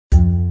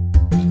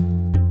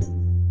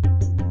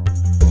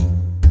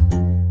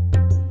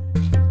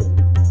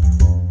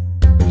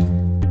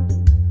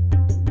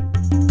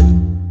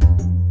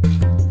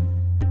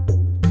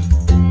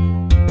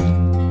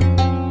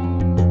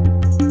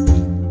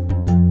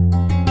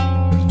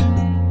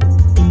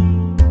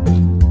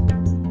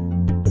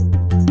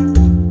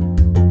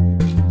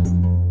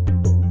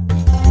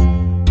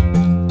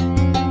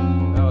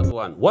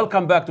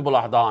Welcome back to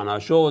Balahdan. I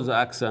show the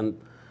accent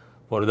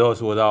for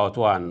those without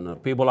one.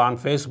 People on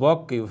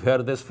Facebook, you've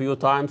heard this a few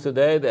times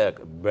today, they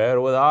bear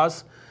with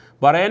us.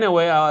 But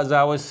anyway, as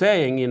I was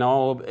saying, you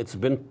know, it's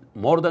been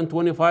more than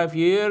 25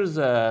 years,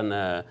 and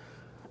I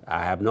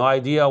have no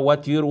idea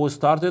what year we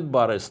started,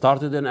 but it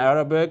started in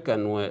Arabic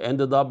and we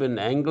ended up in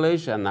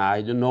English, and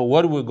I don't know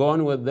where we're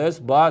going with this,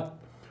 but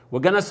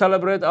we're going to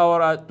celebrate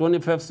our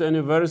 25th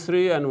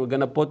anniversary, and we're going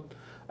to put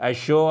a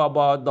show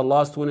about the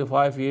last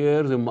 25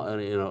 years, you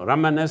know,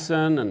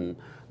 reminiscent and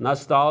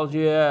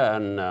nostalgia,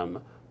 and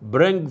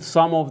bring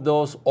some of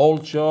those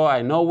old shows.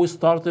 I know we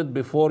started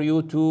before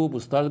YouTube,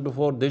 we started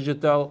before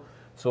digital,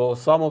 so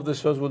some of the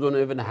shows we don't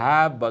even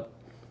have, but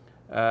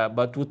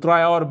we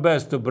try our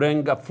best to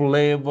bring a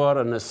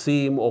flavor and a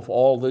theme of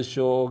all the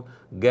show,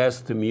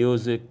 guest,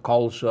 music,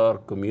 culture,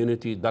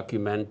 community,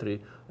 documentary.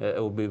 It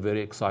will be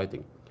very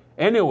exciting.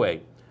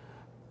 Anyway,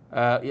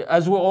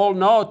 as we all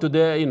know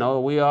today, you know,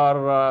 we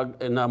are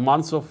in a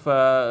month of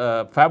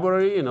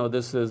February. You know,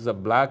 this is a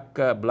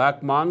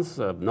black month.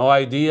 No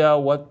idea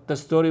what the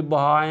story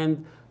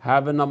behind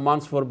having a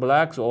month for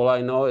blacks. All I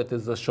know, it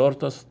is the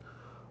shortest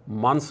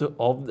month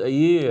of the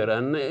year.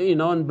 And, you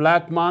know, in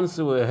black months,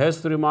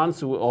 history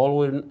months,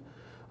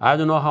 I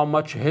don't know how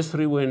much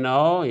history we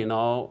know, you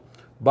know,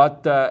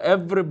 but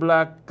every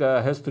black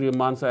history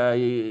month,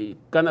 I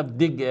kind of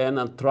dig in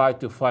and try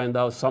to find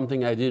out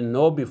something I didn't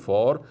know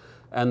before.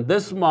 And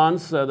this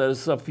month,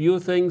 there's a few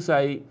things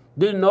I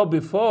didn't know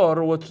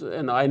before, which,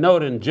 and I know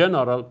it in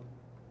general,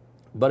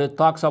 but it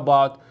talks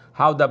about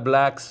how the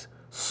blacks,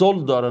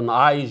 soldier and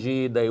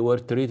IG, they were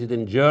treated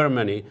in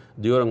Germany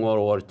during World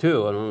War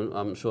II, and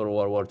I'm sure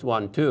World War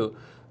I too.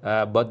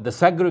 But the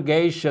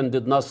segregation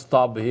did not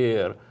stop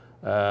here.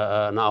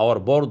 On our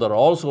border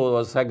also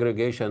was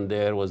segregation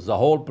there, was the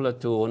whole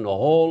platoon,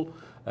 all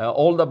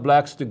the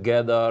blacks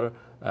together,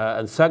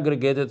 and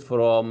segregated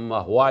from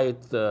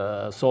white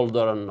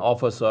soldier and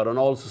officer, and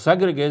also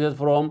segregated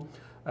from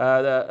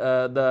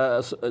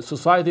the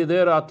society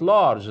there at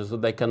large, so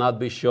they cannot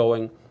be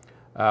showing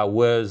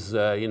with,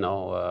 you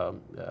know,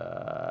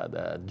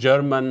 the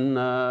German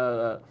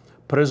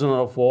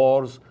prisoner of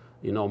wars.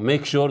 You know,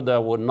 make sure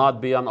there would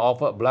not be an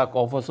black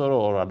officer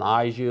or an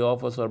IG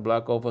officer,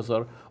 black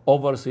officer,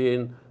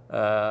 overseeing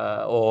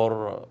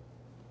or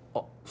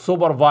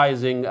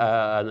supervising,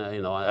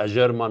 you know, a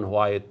German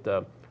white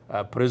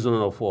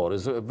prisoner of war.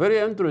 It's very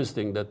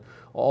interesting that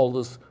all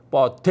this,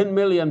 about 10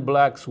 million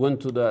blacks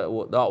went to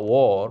that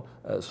war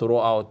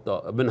throughout,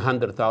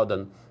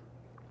 100,000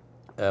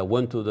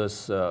 went to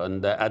this,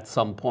 and at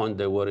some point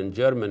they were in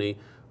Germany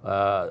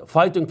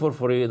fighting for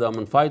freedom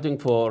and fighting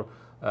for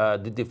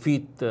the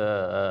defeat,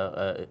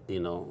 you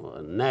know,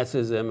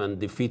 Nazism, and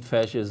defeat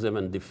fascism,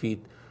 and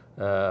defeat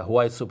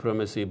white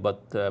supremacy,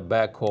 but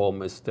back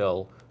home is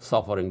still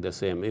suffering the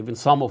same. Even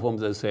some of them,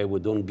 they say, we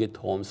don't get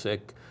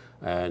homesick.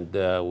 And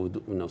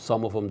you know,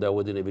 some of them, they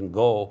wouldn't even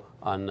go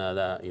on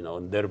you know,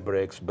 their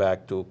breaks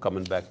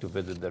coming back to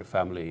visit their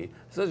family.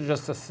 So it's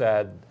just a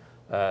sad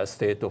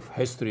state of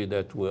history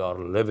that we are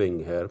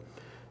living here.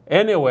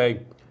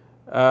 Anyway,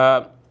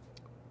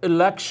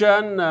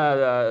 election,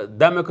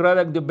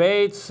 democratic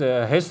debates,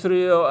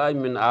 history. I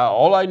mean,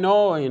 all I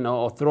know, you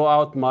know,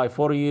 throughout my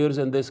 4 years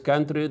in this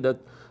country, that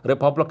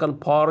Republican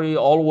Party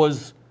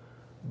always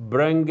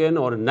bring in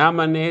or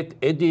nominate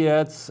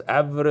idiots,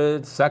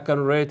 average,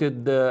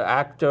 second-rated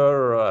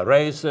actor,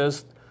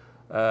 racist,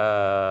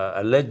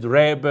 alleged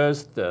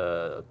rapist,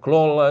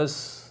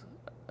 clueless,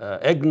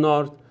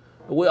 ignorant.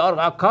 We are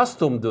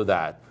accustomed to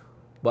that.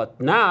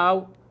 But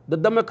now, the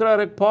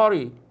Democratic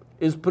Party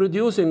is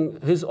producing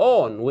his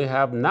own. We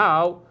have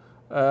now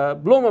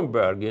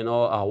Bloomberg, you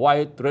know, a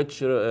white, rich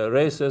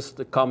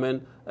racist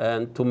coming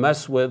and to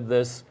mess with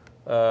this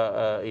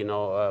you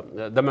know,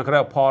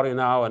 Democratic Party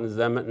now and his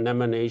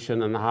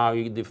nomination, and how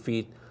he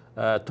defeat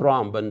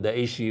Trump, and the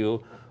issue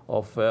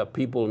of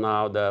people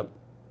now, the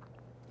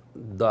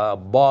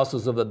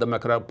bosses of the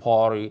Democratic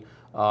Party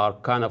are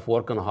kind of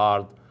working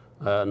hard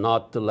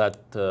not to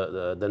let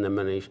the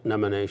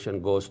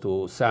nomination goes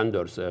to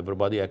Sanders.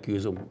 Everybody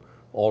accuse him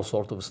all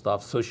sorts of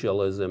stuff,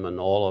 socialism and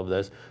all of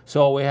this.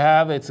 So we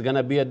have, it's going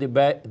to be a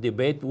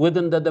debate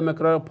within the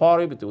Democratic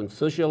Party between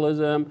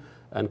socialism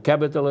and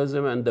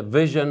capitalism, and the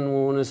vision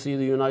we want to see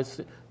the United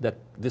States,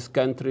 this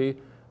country,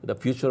 the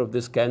future of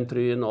this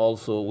country, and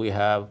also we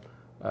have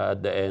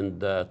at the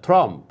end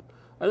Trump.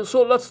 And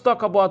so let's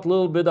talk about a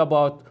little bit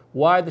about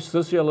why the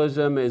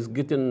socialism is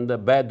getting the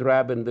bad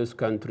rap in this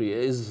country.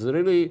 Is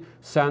really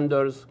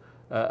Sanders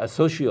a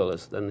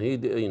socialist, and he,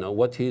 you know,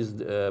 what he's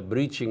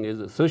preaching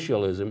is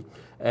socialism,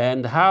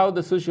 and how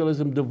the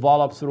socialism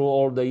developed through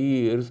all the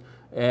years,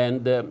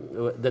 and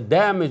the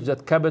damage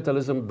that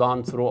capitalism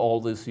done through all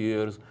these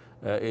years.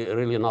 It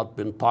really not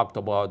been talked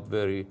about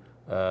very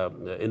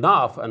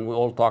enough, and we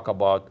all talk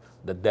about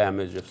the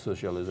damage of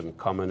socialism,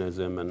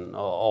 communism, and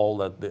all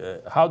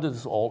that. How did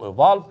this all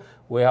evolve?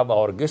 We have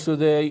our guest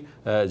today,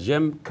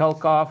 Jim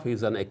Kielkopf.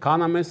 He's an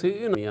economist.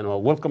 You know,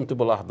 welcome to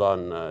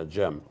Balahdan,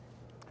 Jim.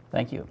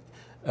 Thank you.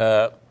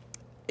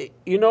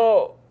 You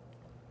know,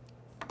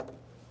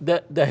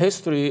 the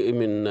history, I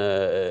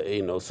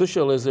mean,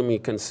 socialism, you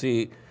can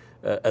see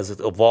as it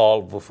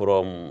evolved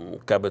from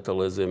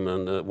capitalism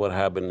and what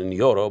happened in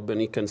Europe,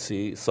 and you can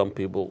see some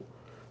people,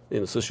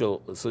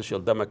 social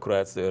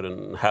democrats, they're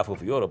in half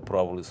of Europe,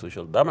 probably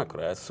social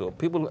democrats. So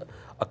people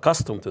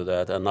accustomed to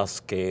that are not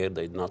scared,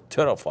 they're not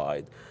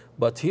terrified.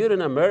 But here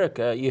in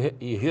America,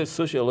 you hear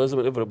socialism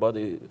and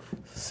everybody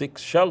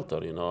seeks shelter,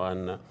 and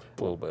a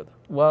little bit.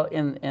 Well,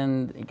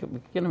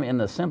 in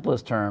the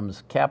simplest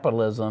terms,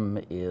 capitalism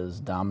is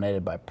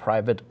dominated by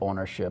private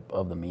ownership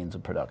of the means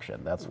of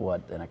production. That's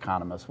what an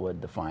economist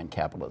would define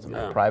capitalism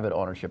as, private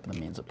ownership of the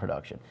means of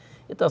production.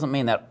 It doesn't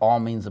mean that all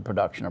means of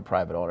production are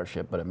private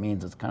ownership, but it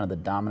means it's kind of the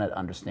dominant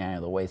understanding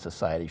of the way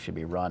society should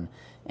be run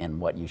and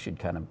what you should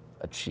kind of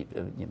achieve,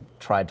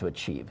 try to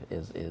achieve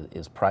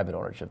is private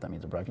ownership of the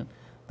means of production.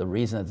 The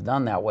reason it's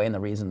done that way, and the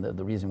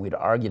reason we'd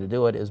argue to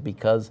do it, is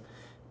because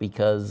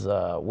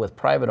with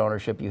private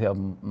ownership you have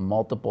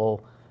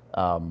multiple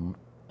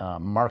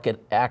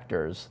market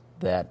actors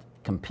that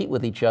compete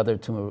with each other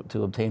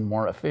to obtain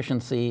more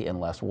efficiency and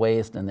less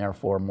waste, and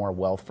therefore more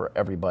wealth for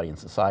everybody in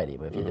society.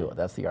 But if you do it,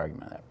 that's the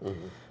argument there.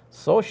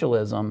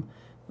 Socialism,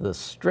 the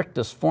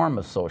strictest form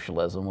of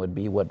socialism, would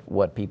be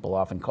what people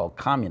often call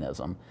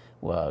communism,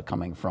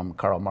 coming from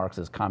Karl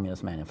Marx's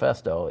Communist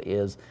Manifesto,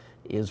 is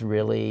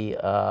really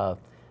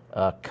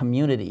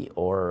community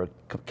or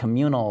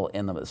communal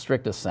in the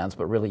strictest sense,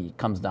 but really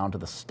comes down to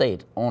the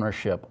state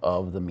ownership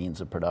of the means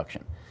of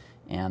production.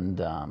 And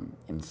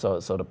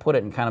so to put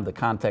it in kind of the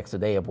context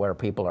today of where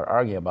people are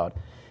arguing about,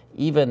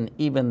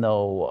 even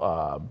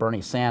though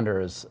Bernie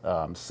Sanders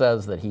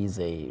says that he's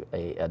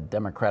a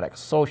democratic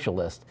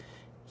socialist,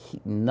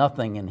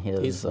 nothing in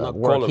his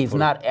work, he's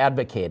not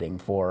advocating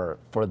for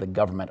the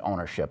government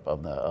ownership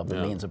of the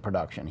means of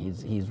production.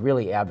 He's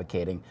really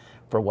advocating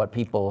for what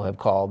people have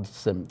called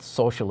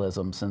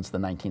socialism since the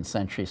 19th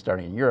century,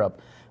 starting in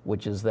Europe,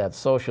 which is that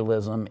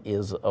socialism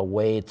is a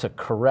way to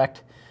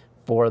correct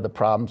for the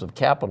problems of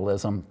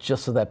capitalism,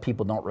 just so that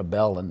people don't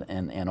rebel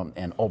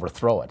and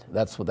overthrow it.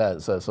 That's what that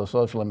is. So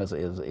socialism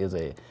is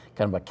a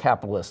kind of a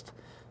capitalist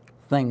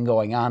thing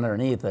going on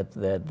underneath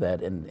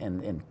that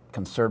in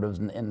conservatives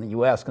in the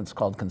U.S. it's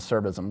called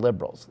conservatism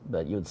liberals.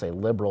 That you would say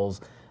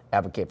liberals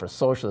advocate for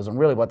socialism.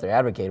 Really, what they're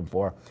advocating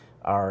for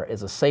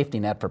is a safety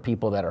net for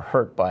people that are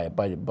hurt by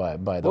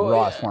the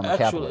rawest form of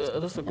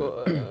capitalism. That's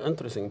an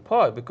interesting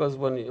part, because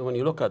when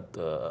you look at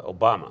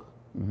Obama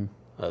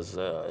as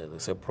they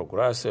say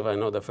progressive, I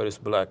know the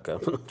first black,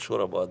 I'm not sure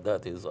about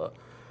that, is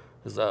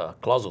a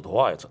closet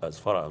white as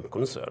far as I'm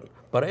concerned.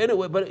 But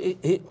anyway,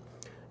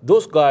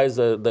 those guys,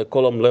 they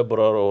call them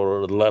liberal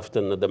or left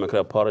in the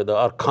Democratic Party, they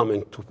are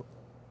coming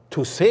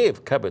to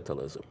save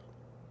capitalism.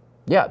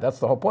 Yeah, that's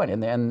the whole point,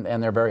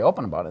 and they're very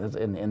open about it.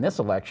 In this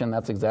election,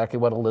 that's exactly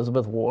what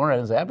Elizabeth Warren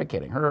is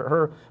advocating.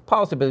 Her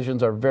policy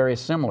positions are very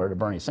similar to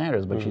Bernie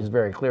Sanders, but she's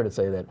very clear to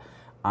say that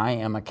I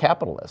am a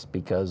capitalist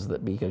because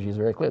she's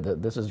very clear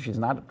that she's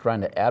not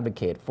trying to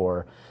advocate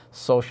for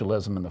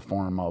socialism in the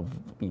form of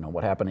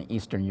what happened in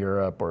Eastern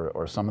Europe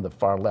or some of the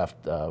far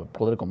left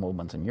political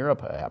movements in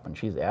Europe happened.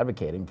 She's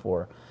advocating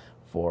for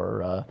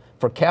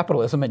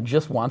capitalism and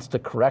just wants to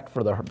correct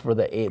for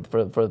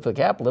the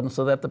capitalism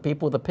so that the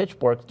people with the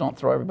pitchforks don't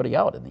throw everybody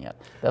out in the end.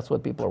 That's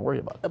what people are worried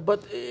about.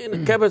 But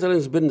capitalism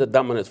has been the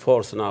dominant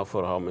force now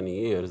for how many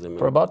years? I mean,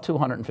 for about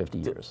 250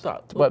 years.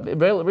 But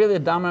really the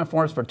dominant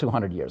force for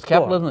 200 years.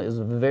 Capitalism is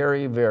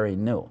very, very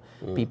new.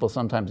 People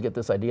sometimes get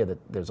this idea that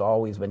there's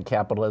always been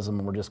capitalism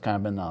and we're just kind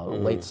of in the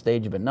late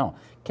stage of it. No,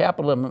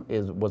 capitalism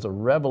was a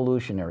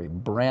revolutionary,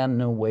 brand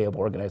new way of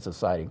organized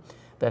society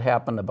that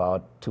happened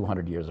about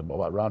 200 years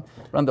ago,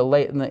 around the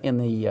late in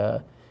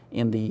the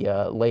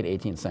late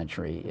 18th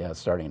century,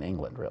 starting in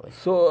England, really.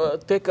 So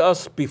take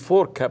us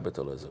before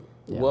capitalism.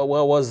 Yeah.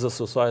 What was the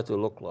society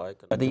look like?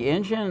 The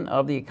engine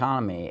of the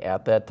economy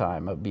at that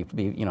time,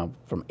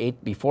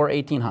 before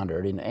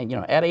 1800, and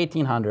at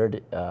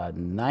 1800,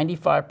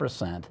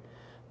 95%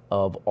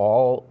 of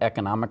all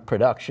economic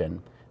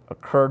production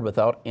occurred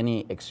without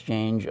any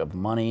exchange of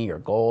money or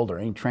gold or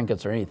any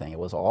trinkets or anything. It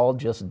was all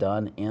just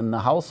done in the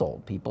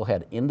household. People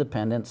had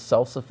independent,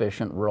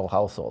 self-sufficient rural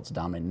households,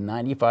 dominating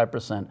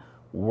 95%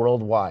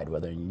 worldwide,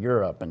 whether in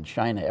Europe and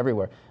China,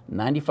 everywhere.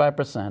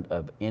 95%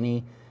 of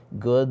any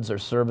goods or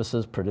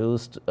services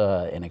produced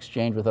in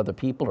exchange with other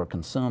people or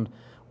consumed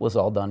was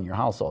all done in your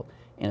household.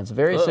 And it's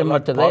very similar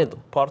like today.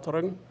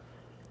 Bartering?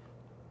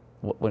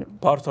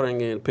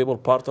 Bartering, people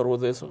barter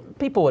with this?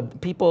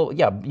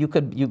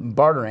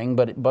 Bartering,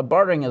 but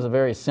bartering is a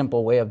very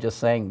simple way of just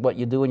saying what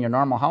you do in your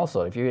normal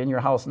household. If you're in your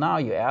house now,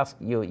 you ask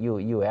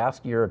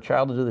your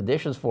child to do the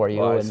dishes for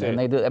you, and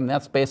they do. I mean,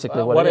 that's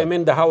basically what it is. I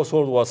mean, the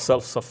household was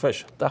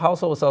self-sufficient. The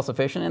household was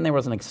self-sufficient, and there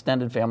was an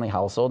extended family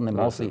household, and they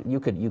mostly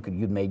you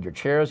made your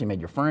chairs, you made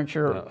your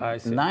furniture.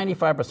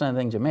 95% of the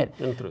things you made.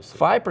 Interesting.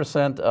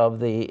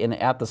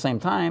 5% at the same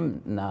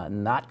time,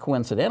 not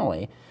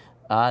coincidentally.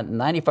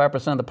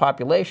 95% of the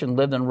population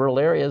lived in rural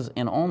areas,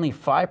 and only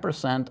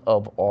 5%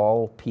 of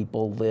all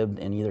people lived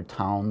in either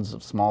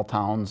towns, small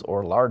towns,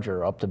 or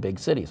larger, up to big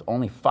cities.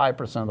 Only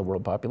 5% of the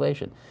world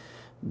population.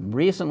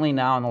 Recently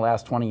now, in the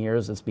last 20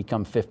 years, it's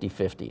become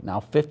 50-50. Now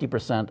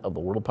 50% of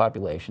the world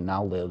population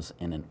now lives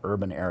in an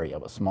urban area,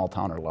 a small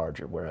town or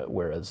larger,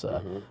 whereas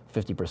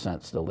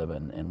 50% still live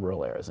in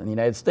rural areas. In the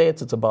United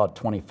States, it's about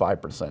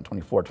 25%,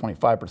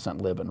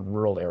 25% live in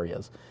rural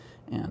areas,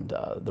 and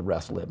the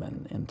rest live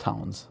in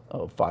towns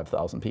of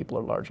 5,000 people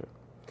or larger.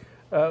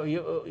 We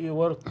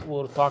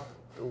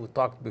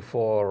talked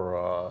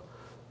before.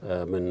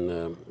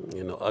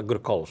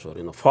 Agriculture.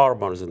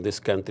 Farmers in this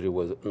country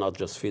were not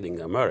just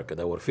feeding America;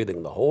 they were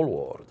feeding the whole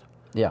world.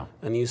 Yeah.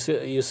 And you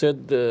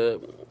said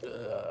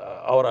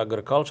our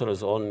agriculture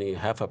is only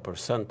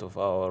 0.5% of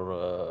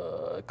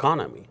our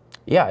economy.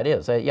 Yeah, it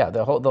is. Yeah,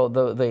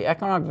 the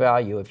economic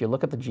value. If you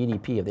look at the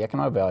GDP of the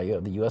economic value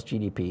of the U.S.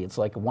 GDP, it's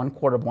like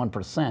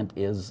 1/4%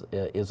 is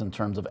in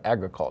terms of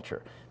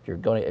agriculture.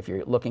 If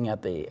you're looking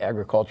at the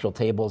agricultural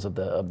tables of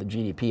the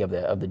GDP of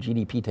the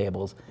GDP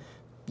tables.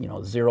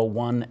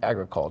 0.1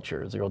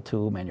 agriculture,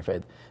 0.2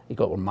 manufacturing, you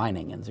go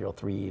mining, and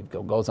 0.3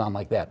 goes on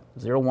like that.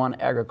 0.1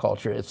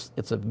 agriculture,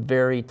 it's a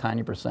very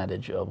tiny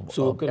percentage of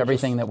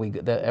everything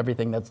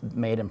everything that's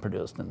made and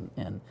produced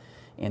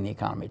in the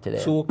economy today.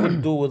 So we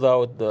could do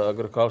without the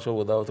agriculture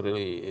without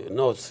really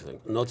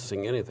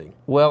noticing anything.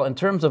 Well, in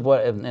terms of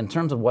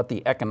what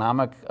the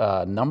economic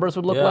numbers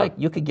would look like,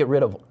 you could get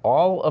rid of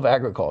all of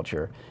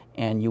agriculture,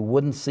 and you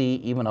wouldn't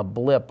see even a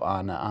blip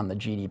on the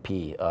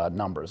GDP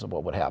numbers of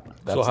what would happen.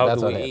 So how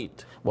do we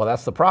eat? Well,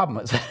 that's the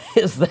problem.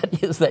 Is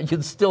that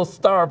you'd still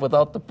starve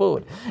without the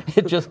food.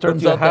 It just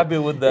turns out. But you're happy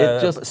with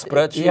the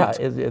spreadsheet? Yeah.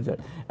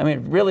 I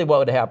mean, really, what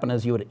would happen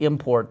is you would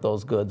import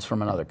those goods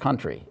from another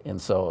country,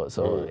 and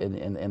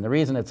and the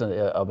reason it's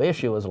of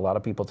issue is a lot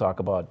of people talk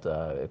about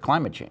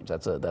climate change.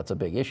 That's a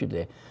big issue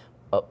today.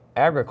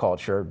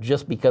 Agriculture,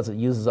 just because it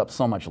uses up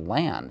so much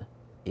land,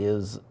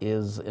 is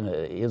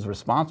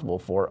responsible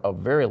for a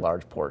very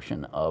large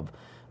portion of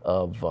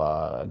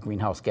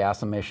greenhouse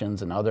gas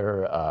emissions and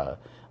other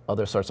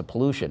sorts of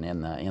pollution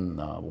in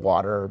the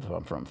water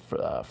from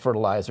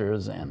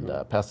fertilizers and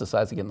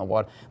pesticides that get in the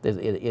water.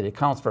 It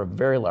accounts for a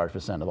very large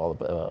percent of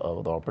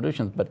all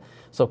pollution. But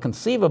so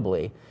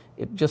conceivably,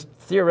 just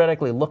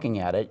theoretically looking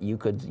at it, you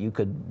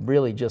could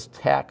really just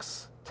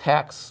tax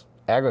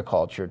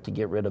agriculture to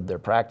get rid of their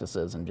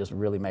practices and just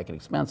really make it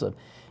expensive,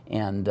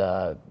 and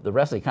the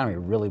rest of the economy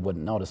really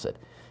wouldn't notice it,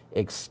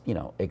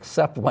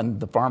 except when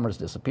the farmers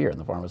disappear and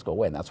the farmers go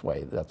away, and that's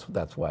why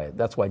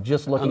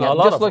just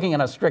looking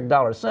at a strict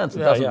dollar sense,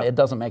 it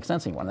doesn't make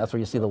sense anymore. And that's where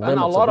you see the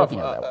limits of looking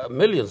at that way.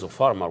 Millions of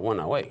farmers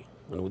went away,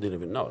 and we didn't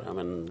even know. I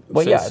mean,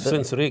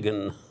 since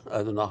Reagan,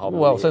 I don't know how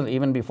many. Well, since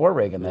even before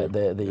Reagan,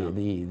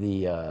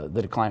 the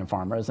decline of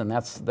farmers, and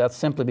that's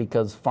simply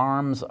because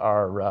farms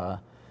are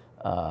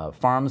of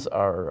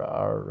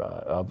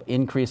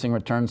increasing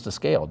returns to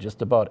scale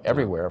just about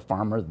everywhere.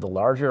 The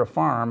larger a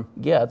farm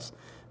gets,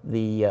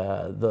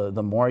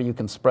 the more you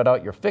can spread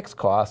out your fixed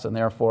costs, and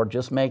therefore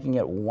just making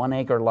it 1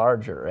 acre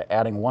larger,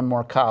 adding one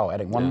more cow,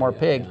 adding one more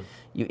pig,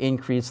 you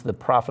increase the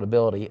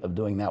profitability of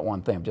doing that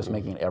one thing, just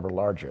making it ever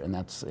larger, and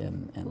that's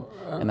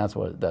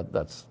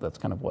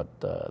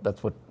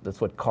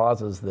what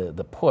causes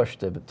the push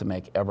to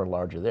make ever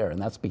larger there,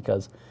 and that's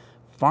because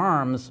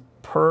farms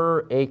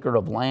per acre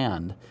of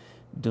land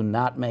do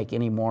not make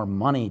any more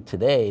money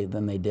today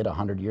than they did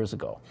 100 years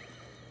ago.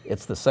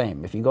 It's the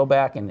same. If you go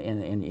back and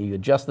you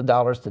adjust the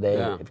dollars today,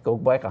 if you go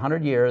back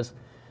 100 years,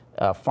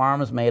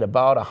 farms made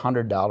about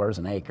 $100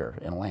 an acre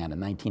in land in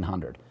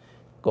 1900.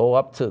 Go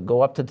up to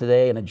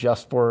today and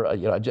adjust for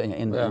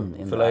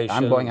inflation.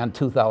 I'm going on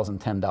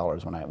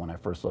 $2010 when I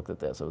first looked at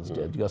this. It was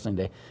adjusting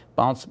today.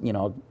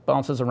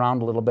 Bounces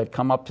around a little bit.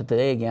 Come up to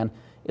today again.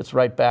 It's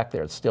right back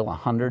there. It's still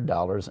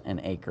 $100 an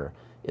acre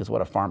is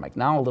what a farm makes.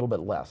 Now a little bit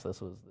less. The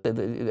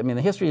history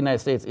of the United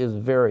States is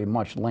very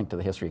much linked to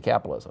the history of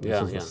capitalism.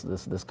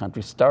 This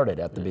country started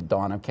at the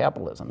dawn of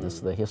capitalism.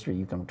 The history,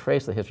 you can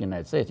trace the history of the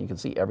United States. You can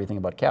see everything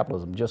about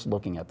capitalism just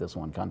looking at this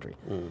one country.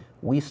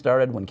 We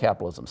started when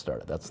capitalism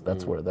started. That's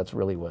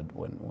really when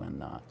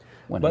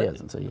it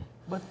is. And so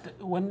but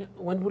when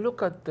we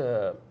look at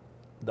the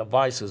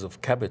vices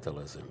of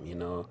capitalism,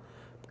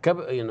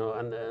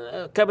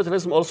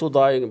 capitalism also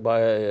dying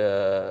by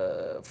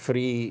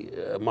free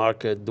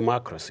market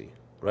democracy,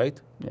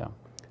 right? Yeah.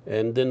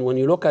 And then when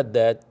you look at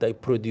that, they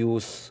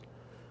produce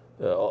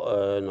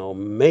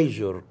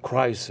major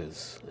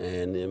crises,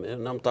 and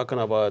I'm talking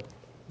about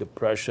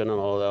depression and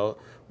all that.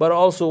 But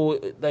also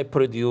they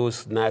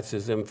produce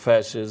Nazism,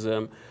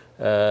 fascism,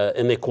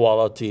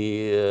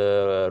 inequality,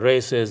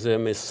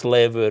 racism,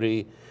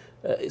 slavery.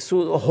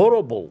 So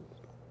horrible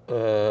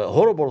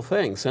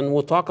things. And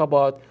we'll talk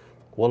about.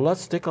 Well,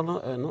 let's take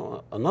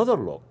another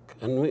look,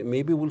 and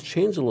maybe we'll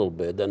change a little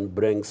bit and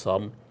bring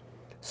some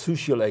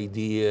social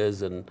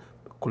ideas and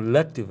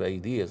collective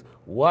ideas.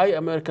 Why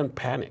American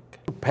panic?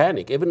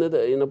 Even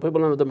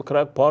people in the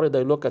Democratic Party,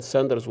 they look at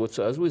Sanders, which,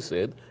 as we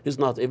said, is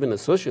not even a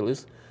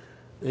socialist.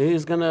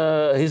 He's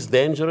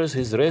dangerous,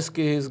 he's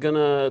risky, he's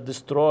gonna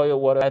destroy or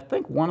whatever. I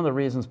think one of the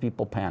reasons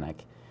people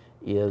panic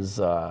is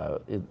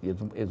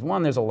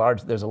one, there's a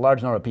large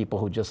number of people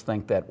who just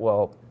think that,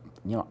 well,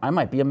 I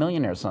might be a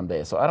millionaire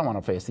someday, so I don't want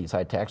to face these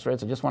high tax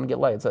rates. I just want to get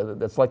light.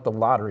 It's like the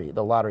lottery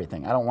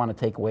thing. I don't want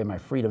to take away my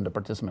freedom to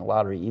participate in the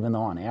lottery, even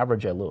though on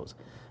average I lose.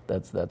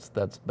 But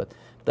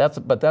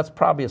that's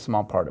probably a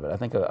small part of it. I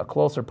think a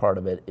closer part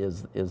of it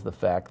is the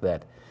fact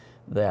that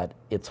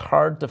it's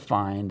hard to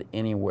find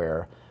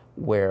anywhere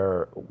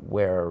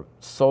where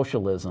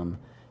socialism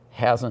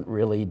hasn't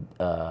really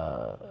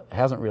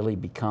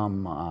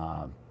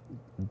become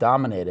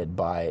dominated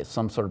by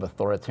some sort of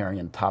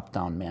authoritarian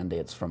top-down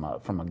mandates from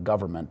a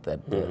government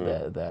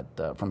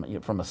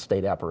from a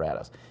state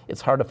apparatus.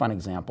 It's hard to find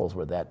examples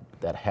where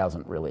that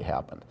hasn't really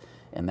happened,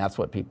 and that's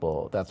what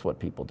people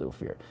do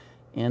fear.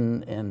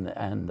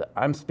 And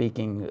I'm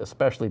speaking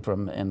especially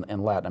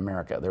in Latin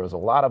America. There was a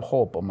lot of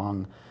hope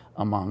among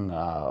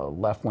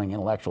left-wing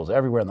intellectuals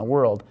everywhere in the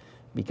world,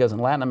 because in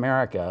Latin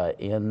America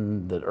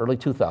in the early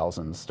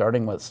 2000s,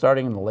 starting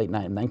in the late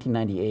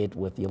 1998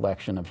 with the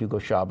election of Hugo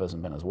Chavez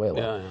in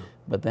Venezuela,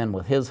 but then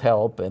with his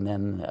help, and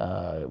then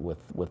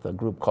with a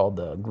group called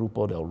the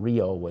Grupo del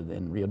Rio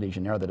in Rio de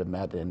Janeiro that had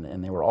met,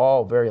 and they were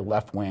all very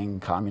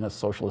left-wing communist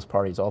socialist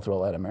parties all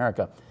throughout Latin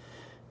America.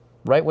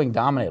 Right-wing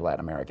dominated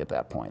Latin America at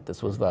that point.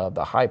 This was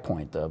the high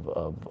point of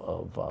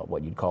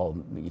what you'd call,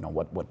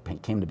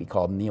 what came to be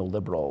called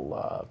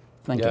neoliberal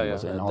thinking.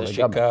 Was in all the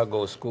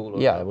Chicago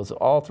school. Yeah, it was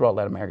all throughout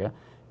Latin America.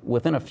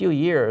 Within a few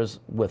years,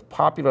 with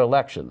popular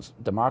elections,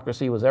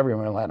 democracy was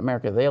everywhere in Latin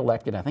America. They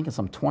elected, I think, in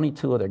some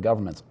 22 of their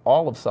governments,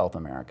 all of South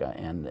America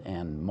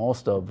and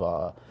most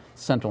of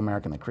Central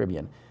America and the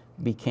Caribbean,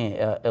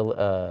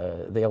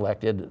 they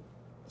elected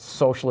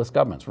socialist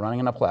governments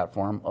running on a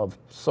platform of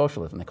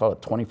socialism. They call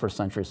it 21st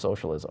century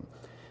socialism.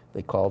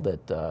 They called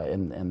it,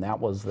 and that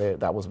was it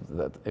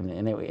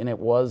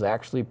was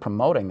actually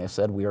promoting. They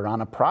said we are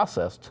on a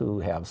process to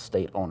have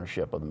state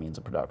ownership of the means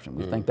of production.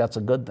 We think that's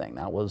a good thing.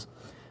 That was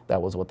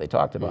what they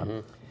talked about.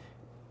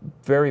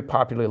 Very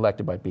popularly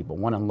elected by people,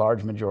 won in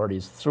large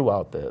majorities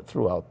throughout the.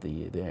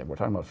 We're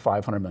talking about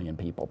 500 million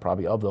people.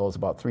 Probably of those,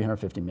 about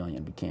 350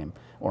 million became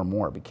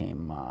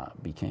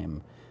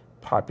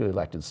popularly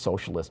elected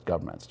socialist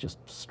governments, just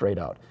straight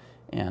out.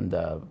 And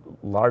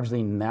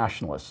largely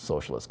nationalist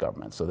socialist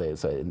governments. So they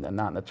say,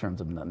 not in the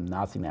terms of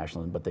Nazi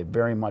nationalism, but they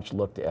very much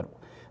looked at,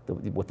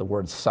 with the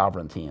word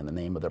sovereignty in the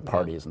name of their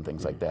parties and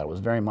things like that. It was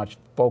very much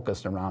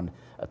focused around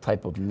a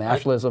type of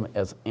nationalism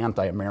as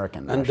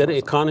anti-American nationalism. And their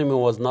economy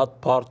was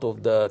not part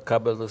of the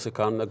capitalist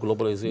economy,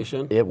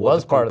 globalization? It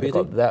was part of it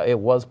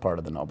was part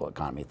of the global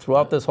economy.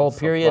 Throughout this whole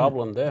period,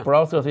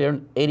 throughout this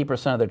period,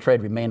 80% of their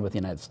trade remained with the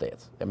United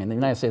States. I mean, the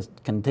United States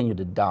continued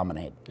to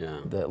dominate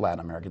the Latin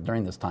America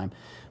during this time.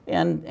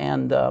 And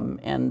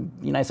the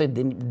United States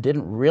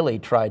didn't really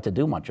try to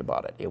do much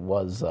about it. It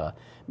was,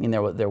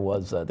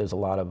 there's a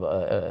lot of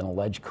an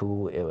alleged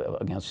coup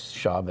against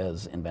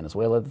Chavez in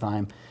Venezuela at the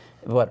time.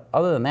 But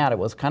other than that, it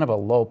was kind of a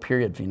low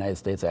period for United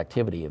States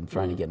activity in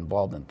trying to get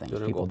involved in things.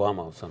 During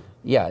Obama or something.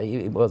 Yeah,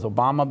 it was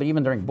Obama, but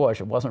even during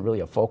Bush, it wasn't really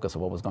a focus of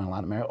what was going on in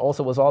Latin America.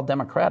 Also, it was all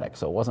Democratic,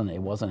 so it wasn't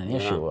an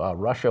issue.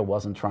 Russia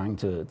wasn't trying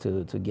to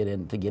get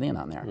in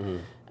on there.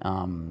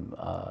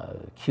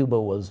 Cuba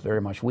was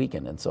very much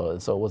weakened, and so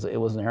it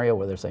was an area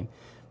where they're saying,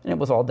 and it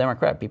was all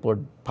Democrat. People were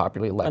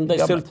popularly elected. And they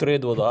still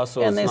trade with us.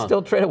 So and they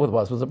still traded with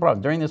us was the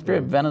problem. During this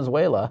period,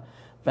 Venezuela,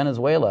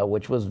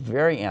 which was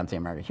very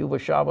anti-American. Hugo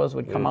Chavez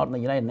would come out in the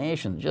United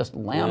Nations, just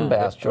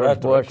lambast George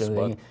Bush.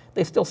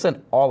 They still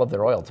sent all of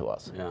their oil to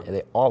us.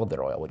 All of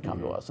their oil would come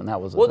to us, and that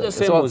was the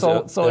same with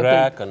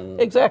Iraq and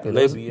exactly.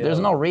 There's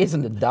no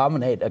reason to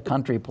dominate a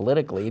country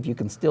politically if you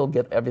can still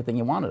get everything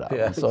you wanted out of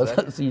it.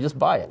 So you just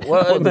buy it.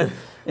 Well,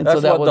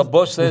 that's what the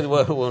Bush said.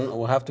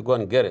 We'll have to go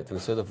and get it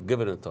instead of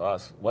giving it to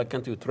us. Why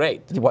can't you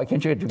trade? Why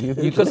can't you?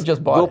 You could have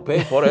just bought it. Go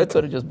pay for it. You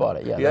could have just bought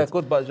it. Yeah,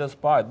 could just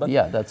buy it.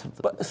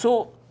 But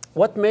so.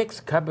 What makes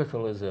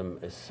capitalism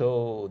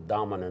so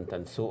dominant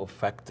and so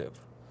effective?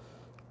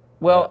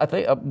 Well, I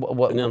think in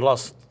the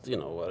last,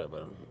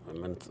 whatever,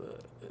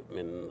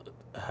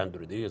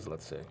 100 years,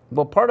 let's say.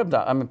 Well, part of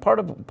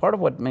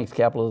what makes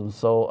capitalism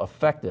so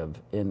effective,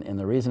 and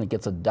the reason it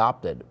gets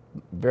adopted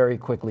very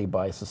quickly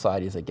by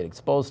societies that get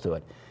exposed to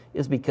it,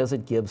 is because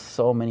it gives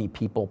so many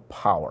people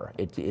power.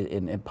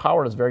 And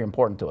power is very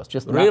important to us.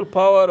 Just real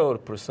power or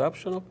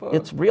perception of power?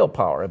 It's real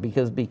power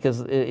because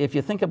if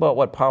you think about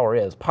what power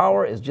is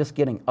just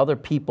getting other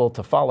people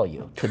to follow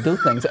you, to do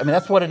things. I mean,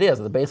 that's what it is,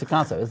 the basic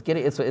concept.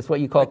 It's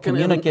what you call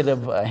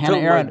communicative. Hannah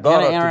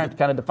Arendt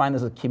kind of defined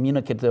this as a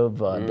communicative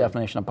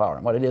definition of power.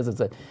 And what it is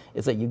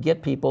that you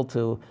get people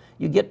to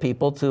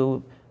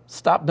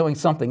stop doing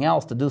something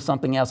else to do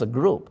something as a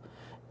group.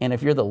 And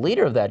if you're the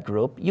leader of that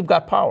group, you've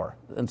got power.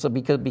 And so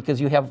because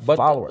you have But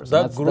followers.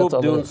 that group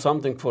doing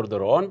something for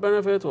their own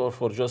benefit or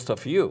for just a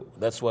few?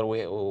 That's what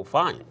we will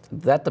find.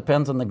 That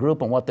depends on the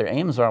group and what their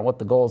aims are, and what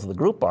the goals of the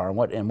group are,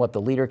 and what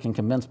the leader can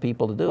convince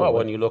people to do. Well,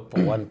 when you look for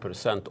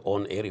 1%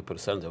 on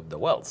 80% of the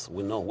wealth,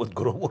 we know what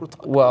group we're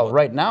talking well,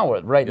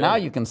 about. right now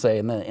you can say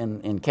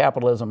in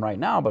capitalism right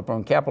now, but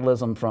from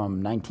capitalism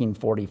from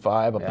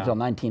 1945 up until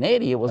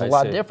 1980, it was a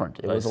lot different.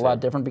 It was a lot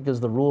different because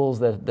the rules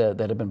that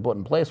had been put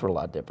in place were a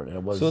lot different.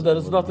 It was, so there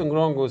is nothing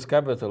wrong with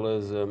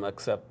capitalism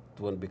except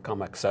when it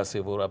becomes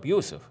excessive or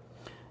abusive.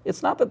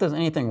 It's not that there's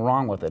anything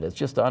wrong with it. It's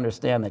just to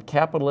understand that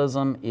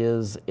capitalism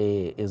is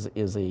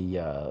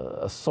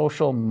a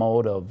social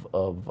mode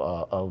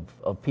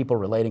of people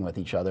relating with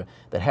each other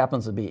that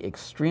happens to be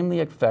extremely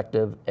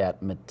effective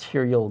at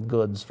material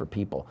goods for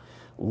people.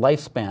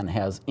 Lifespan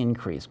has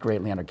increased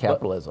greatly under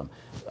capitalism.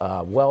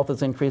 Wealth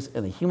has increased,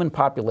 and the human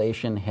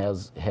population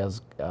has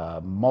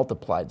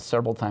multiplied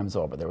several times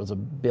over. There was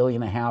 1.5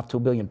 billion, 2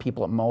 billion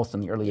people at most in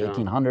the early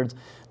 1800s.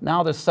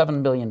 Now there's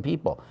 7 billion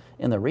people.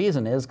 And the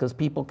reason is because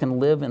people can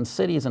live in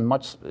cities in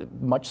much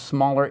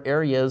smaller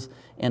areas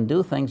and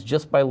do things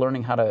just by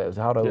learning how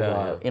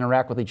to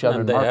interact with each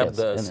other and in markets. And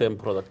they have the same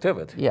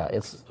productivity. Yeah,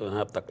 they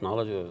have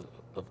technology.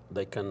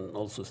 They can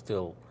also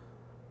still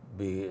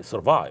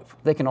survive.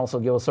 They can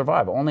also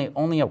survive. Only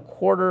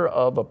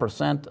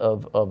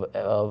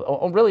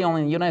 0.25% really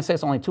only in the United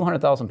States, only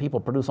 200,000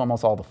 people produce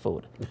almost all the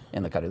food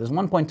in the country. There's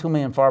 1.2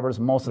 million farmers.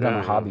 Most of them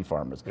are hobby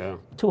farmers.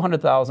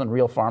 200,000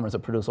 real farmers that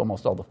produce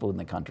almost all the food in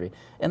the country,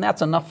 and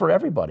that's enough for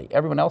everybody.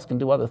 Everyone else can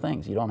do other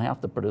things. You don't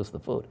have to produce the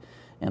food.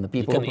 And the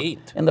people you can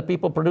eat. And the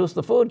people produce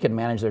the food can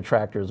manage their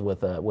tractors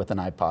with an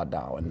iPod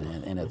now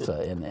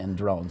and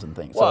drones and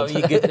things. Well, so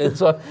you get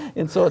it's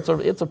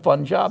a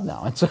fun job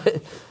now.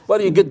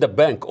 Well, you get the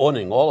bank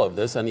owning all of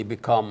this, and you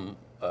become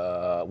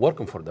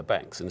working for the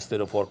banks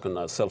instead of working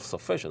as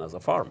self-sufficient as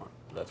a farmer.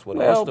 That's what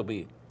it used to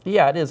be.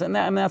 Yeah, it is, and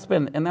that's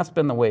been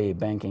the way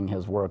banking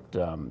has worked.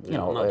 You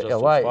know, not just a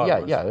lot.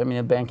 farmers. Yeah. I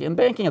mean,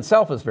 banking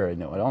itself is very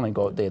new. It only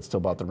dates to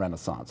about the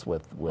Renaissance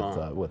with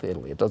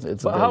Italy.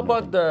 It's. But how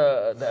about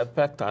the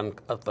effect on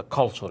the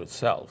culture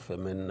itself? I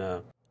mean,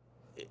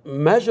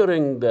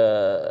 measuring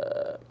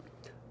the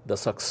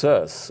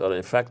success or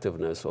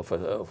effectiveness of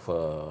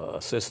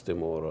a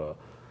system or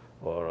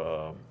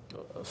a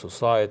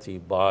society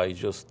by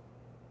just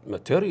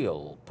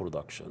material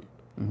production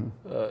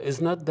is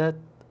not that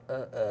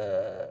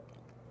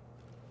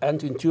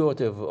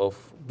anti-intuitive of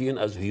being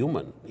as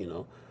human, you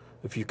know,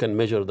 if you can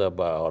measure that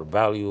by our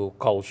value,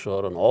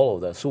 culture, and all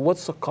of that. So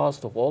what's the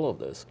cost of all of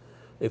this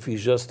if you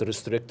just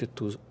restrict it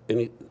to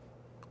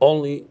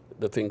only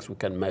the things we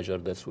can measure,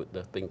 that's what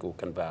the thing we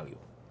can value?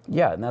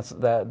 Yeah, and that's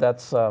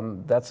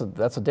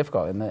a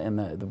difficult.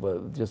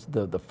 And just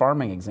the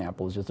farming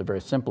example is just a very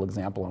simple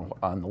example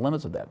on the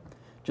limits of that.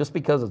 Just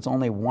because it's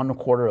only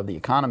 1/4 of the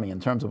economy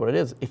in terms of what it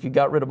is, if you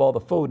got rid of all the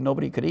food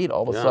nobody could eat,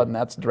 all of a sudden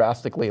that's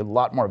drastically a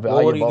lot more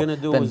valuable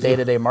than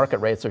day-to-day market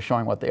rates are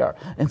showing what they are.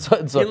 And so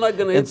you're not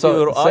going to eat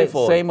your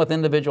iPhone. Same with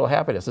individual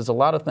happiness. There's a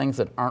lot of things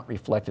that aren't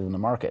reflected in the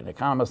market. And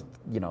economists,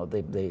 you know,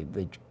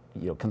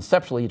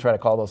 conceptually you try to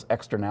call those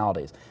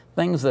externalities,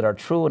 things that are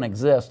true and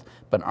exist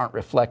but aren't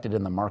reflected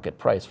in the market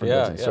price for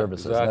goods and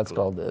services. Exactly. And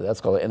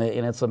that's called, and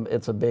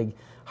it's a big.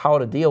 How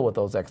to deal with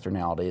those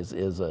externalities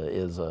is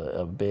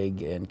a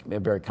big and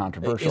very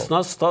controversial. It's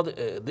not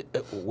studied.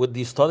 Would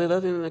you study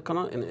that in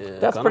economics?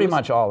 That's pretty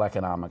much all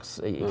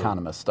economists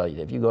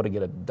study. If you go to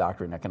get a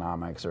doctorate in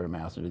economics or a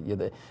master's,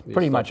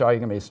 pretty much all you're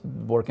going to be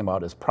working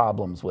about is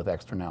problems with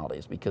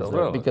externalities because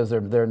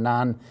they're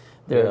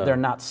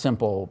not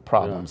simple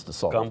problems to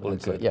solve.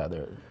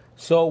 Complicated.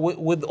 So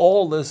with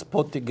all this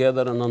put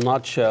together in a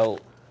nutshell,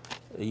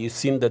 you've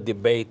seen the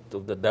debate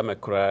of the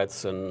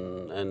Democrats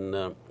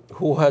and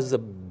who has the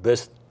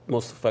best,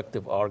 most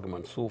effective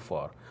argument so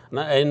far?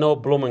 Now, I know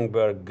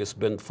Bloomberg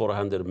spent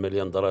 $400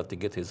 million to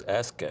get his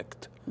ass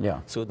kicked. Yeah.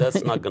 So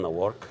that's not going to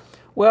work.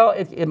 Well,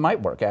 it might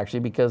work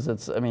actually because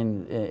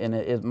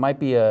it might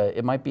be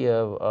a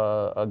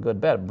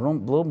good bet.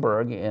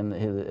 Bloomberg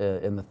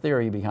in the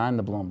theory behind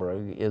the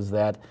Bloomberg is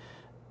that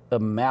a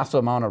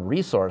massive amount of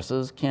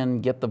resources can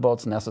get the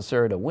votes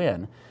necessary to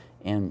win,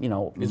 and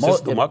is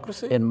this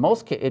democracy? In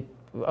most cases,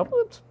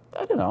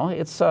 I don't know.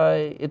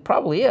 It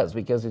probably is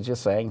because it's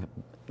just saying,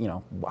 you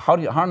know, how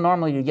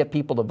normally do you get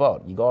people to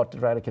vote? You go out to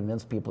try to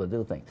convince people to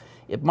do things.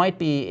 It might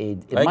be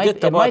it might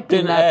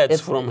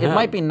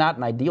be not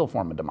an ideal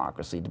form of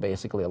democracy to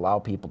basically allow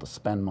people to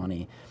spend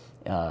money,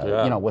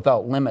 you know,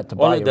 without limit to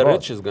buy only your the vote.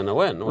 rich is going to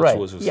win. Right.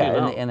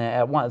 And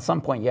at some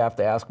point you have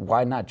to ask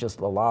why not just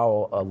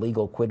allow a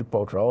legal quid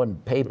pro quo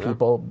and pay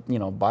people, you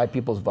know, buy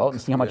people's vote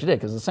and see how much it is,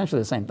 because it's essentially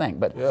the same thing.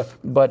 But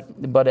at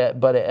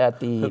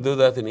the they'll do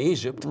that in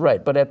Egypt.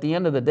 Right. But at the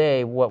end of the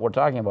day, what we're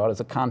talking about is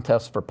a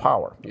contest for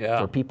power. Yeah.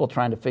 For people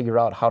trying to figure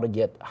out how to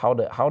get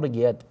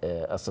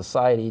a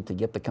society to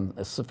get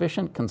a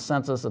sufficient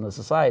consensus in the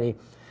society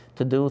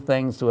to do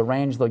things, to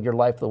arrange your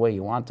life the way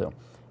you want to.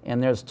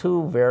 And there's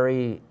two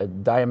very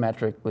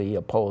diametrically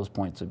opposed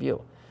points of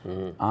view.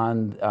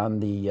 On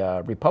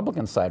the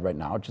Republican side right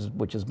now,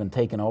 which has been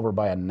taken over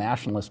by a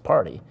nationalist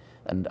party,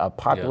 and a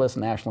populist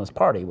nationalist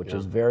party, which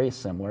is very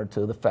similar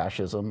to the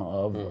fascism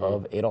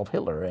of Adolf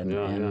Hitler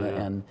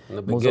and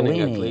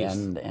Mussolini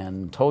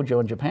and Tojo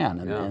in Japan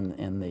and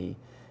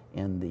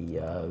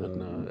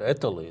in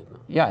Italy.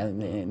 Yeah,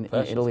 in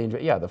Italy.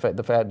 Yeah,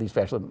 these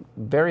fascists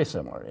very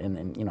similar.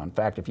 And you know, in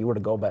fact, if you were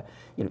to go back,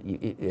 you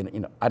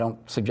know, I don't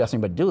suggest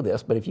anybody do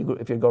this, but if you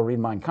go read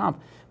Mein Kampf,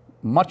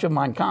 much of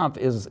Mein Kampf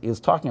is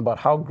talking about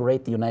how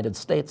great the United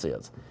States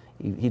is.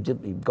 He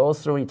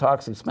goes through and he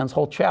talks. He spends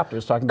whole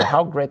chapters talking about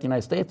how great the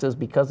United States is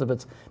because of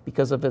its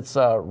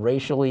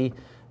racially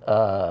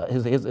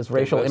his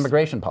racial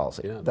immigration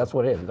policy. Yeah. That's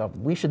what it is.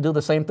 We should do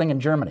the same thing in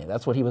Germany.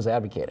 That's what he was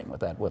advocating with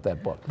that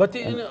book. But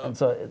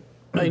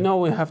I know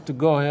we have to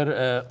go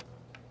here.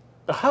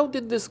 How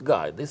did this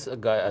guy, a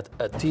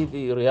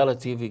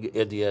reality TV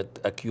idiot,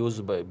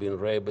 accused by being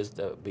rapist,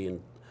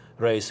 being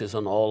racist,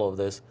 and all of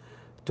this,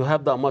 to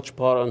have that much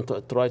power and to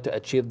try to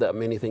achieve that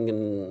many things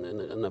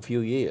in a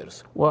few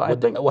years? Well, I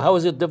think how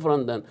is it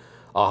different than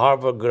a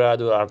Harvard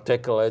graduate,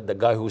 articulate, the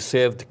guy who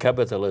saved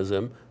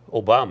capitalism?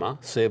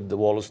 Obama saved the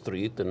Wall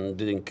Street and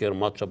didn't care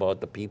much about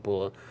the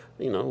people.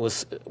 You know,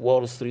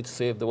 Wall Street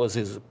saved was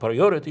his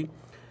priority.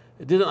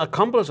 It didn't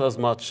accomplish as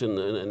much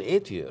in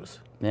 8 years.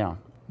 Yeah.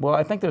 Well,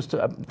 I think there's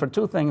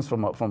two things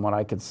from what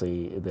I could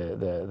see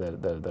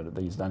that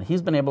he's done.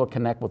 He's been able to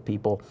connect with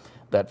people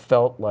that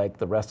felt like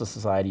the rest of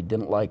society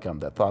didn't like him,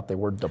 that thought they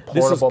were deplorable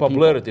people. This is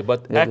popularity,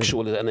 but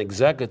actually an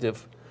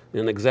executive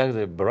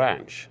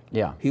branch,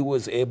 he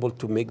was able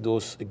to make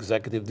those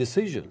executive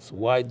decisions.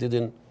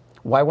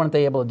 Why weren't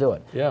they able to do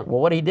it? Yeah.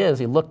 Well, what he did is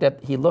he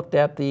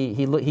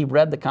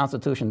read the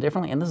Constitution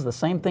differently, and this is the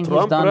same thing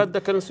Trump he's done. read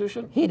the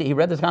Constitution? He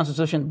read the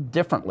Constitution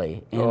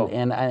differently,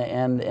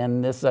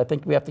 and this, I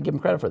think we have to give him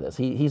credit for this.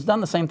 He's done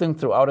the same thing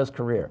throughout his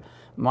career.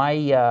 When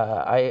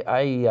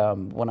I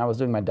was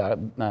doing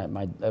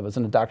I was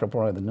in a doctoral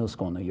program at the New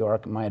School in New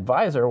York. My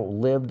advisor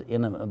lived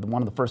in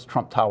one of the first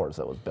Trump Towers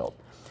that was built,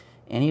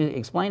 and he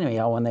explained to me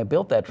how when they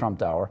built that Trump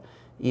Tower,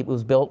 it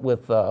was built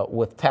with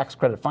tax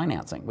credit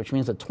financing, which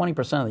means that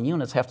 20% of the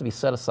units have to be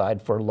set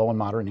aside for low and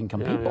moderate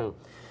income people.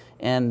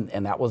 Yeah.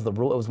 And that was the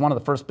rule. It was one of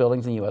the first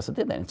buildings in the U.S. that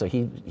did that. And so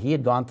he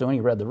had gone through and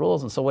he read the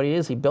rules. And so what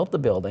he built the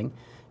building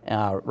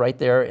right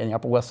there in the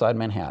Upper West Side of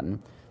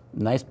Manhattan.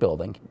 Nice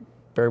building.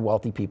 Very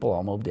wealthy people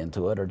all moved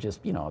into it, or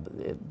just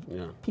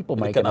people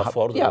making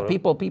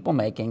people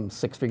making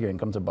six-figure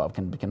incomes above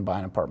can buy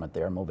an apartment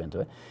there and move into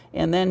it.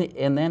 And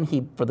then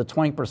he, for the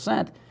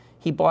 20%.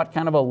 He bought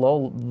kind of a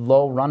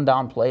low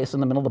rundown place in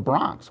the middle of the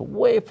Bronx,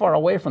 way far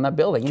away from that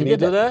building. Can you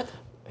do that?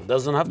 It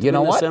doesn't have to be in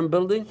the same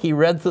building? He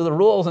read through the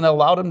rules and it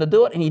allowed him to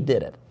do it, and he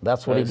did it.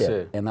 That's what he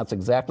did. And that's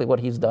exactly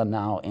what he's done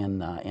now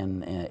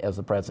as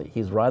the president.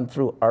 He's run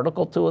through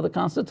Article 2 of the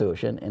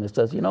Constitution, and it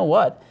says, you know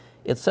what?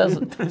 It says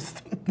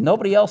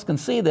nobody else can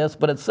see this,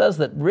 but it says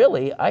that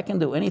really I can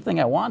do anything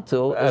I want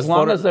to as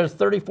long as there's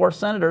 34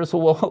 senators who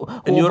will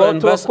vote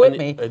to acquit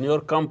me. In your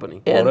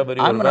company, and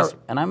I'm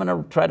going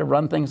to try to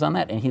run things on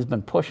that. And he's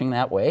been pushing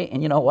that way.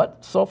 And you know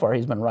what? So far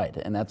he's been right,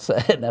 and that's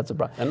a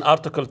problem. And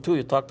Article 2,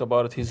 you talked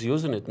about it. He's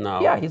using it now.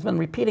 Yeah, he's been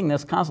repeating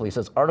this constantly. He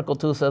says Article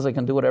 2 says I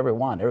can do whatever I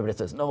want. Everybody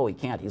says no, he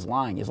can't. He's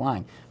lying. He's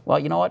lying. Well,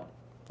 you know what?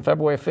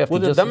 February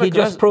 5th, he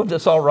just proved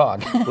us all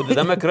wrong. But the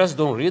Democrats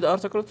don't read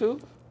Article 2?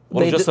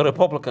 Or just a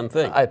Republican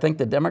thing? I think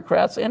the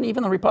Democrats and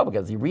even the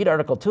Republicans, you read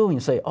Article 2 and you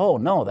say, oh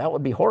no, that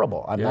would be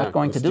horrible. I'm not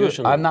going to do it.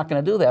 I'm not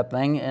going to do that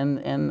thing.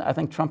 And I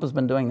think Trump has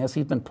been doing this.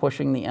 He's been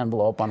pushing the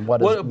envelope on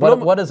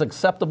what is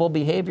acceptable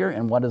behavior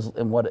and what is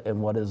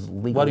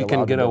legally what he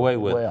can get away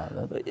with. Well,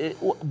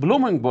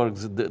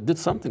 Bloomberg did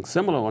something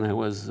similar when he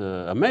was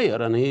a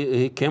mayor, and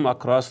he came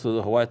across to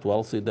the white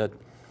wealthy that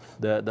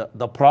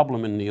the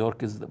problem in New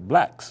York is the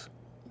blacks,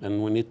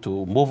 and we need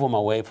to move them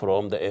away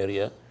from the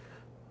area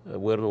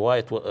where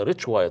the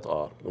rich white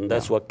are, and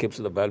that's what keeps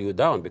the value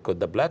down, because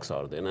the blacks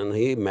are there, and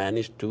he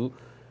managed to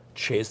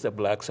chase the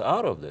blacks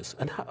out of this.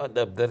 And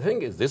the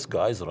thing is, this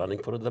guy is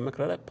running for the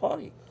Democratic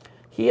Party.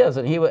 He is,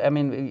 and he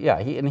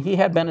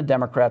had been a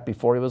Democrat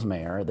before he was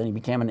mayor. Then he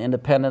became an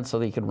independent so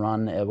that he could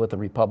run with a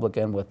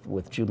Republican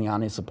with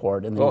Giuliani's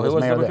support. And then he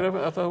was mayor.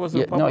 Democrat? I thought he was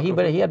a Republican.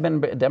 No, he had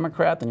been a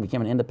Democrat, then he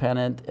became an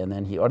independent, and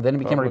then he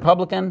became a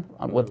Republican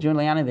with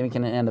Giuliani. Then he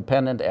became an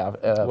independent.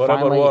 Whatever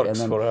finally, works and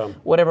then for him.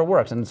 Whatever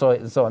works, and so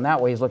in that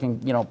way he's looking.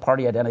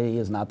 Party identity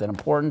is not that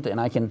important, and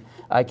I can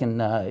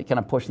kind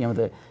of push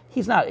the.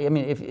 He's not. I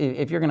mean,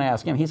 if you're going to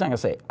ask him, he's not going to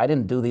say, "I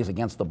didn't do these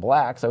against the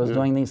blacks. I was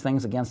doing these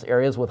things against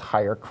areas with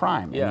higher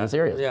crime in these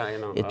areas." Yeah, I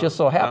know. It just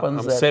so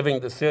happens that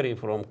saving the city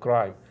from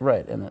crime.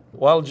 Right.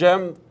 Well,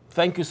 Jim,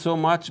 thank you so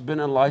much. Been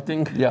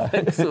enlightening. Yeah.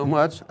 Thanks so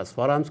much. As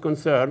far as I'm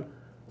concerned,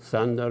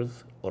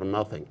 Sanders or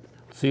nothing.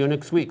 See you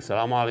next week.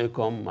 Assalamu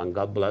alaikum, and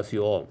God bless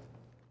you all.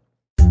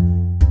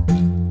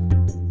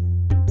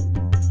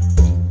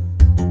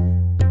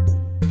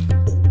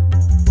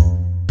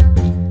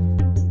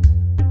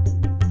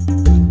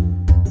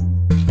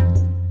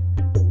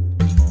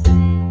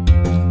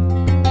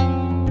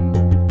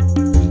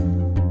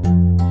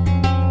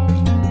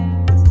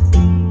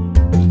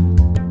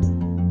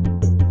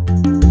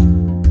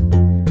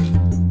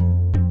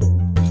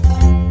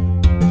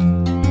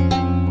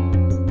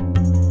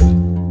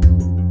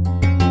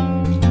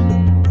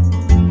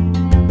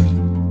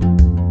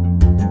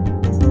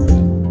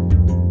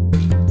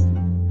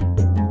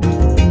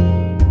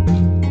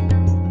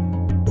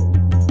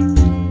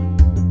 you.